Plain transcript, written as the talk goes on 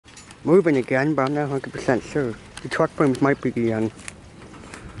moving again, but I'm not 100% sure. The truck frames might be again.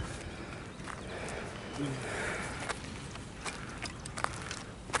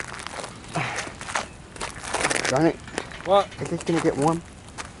 Darn it. What? Is this gonna get warm?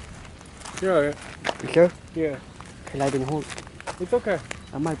 Yeah. You sure? Yeah. Cause I didn't hold. It's okay.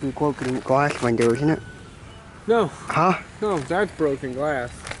 That might be broken glass window, isn't it? No. Huh? No, that's broken glass.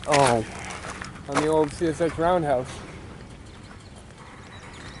 Oh. On the old CSX roundhouse.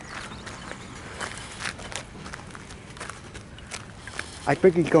 I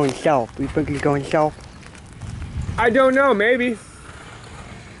think he's going south. You think he's going south? I don't know, maybe.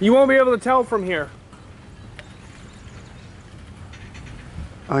 You won't be able to tell from here.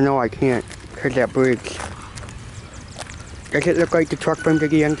 Oh no, I can't. Cause that bridge. Does it look like the truck frames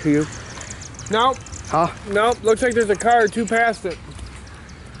again to you? Nope. Huh? Nope. Looks like there's a car or two past it.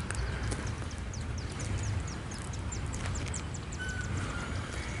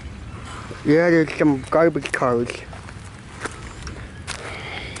 Yeah, there's some garbage cars.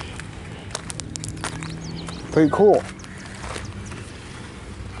 Pretty cool.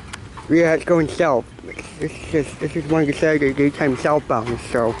 Yeah, it's going south. This is one of the Saturday daytime southbound,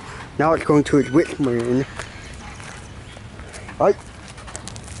 so now it's going towards Richmond. Right?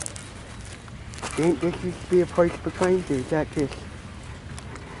 Didn't this used to be a place for trains, or is that just...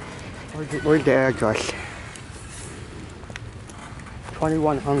 Where's the address?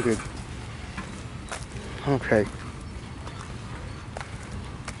 2100. Okay.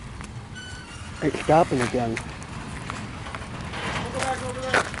 It's stopping again. We'll go back over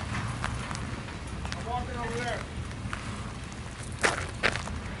there. I'm walking over there.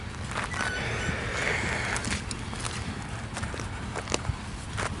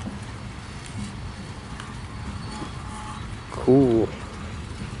 Cool.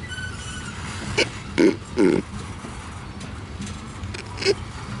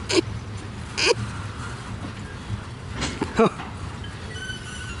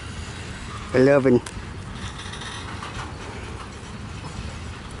 11.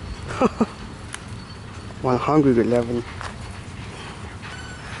 111.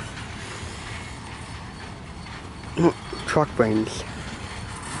 Truck frames.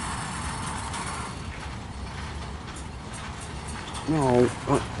 No.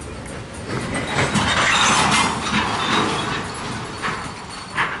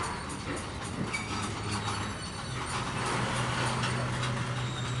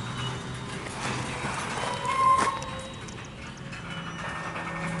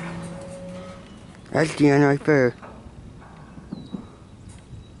 That's the end right there.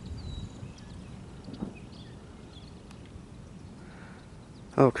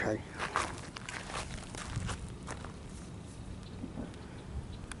 Okay.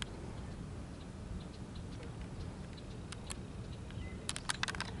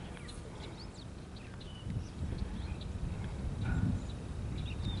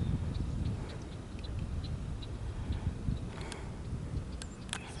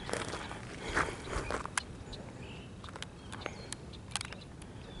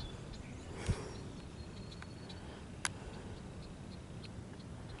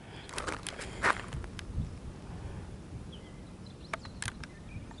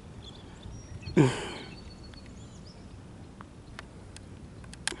 Mm.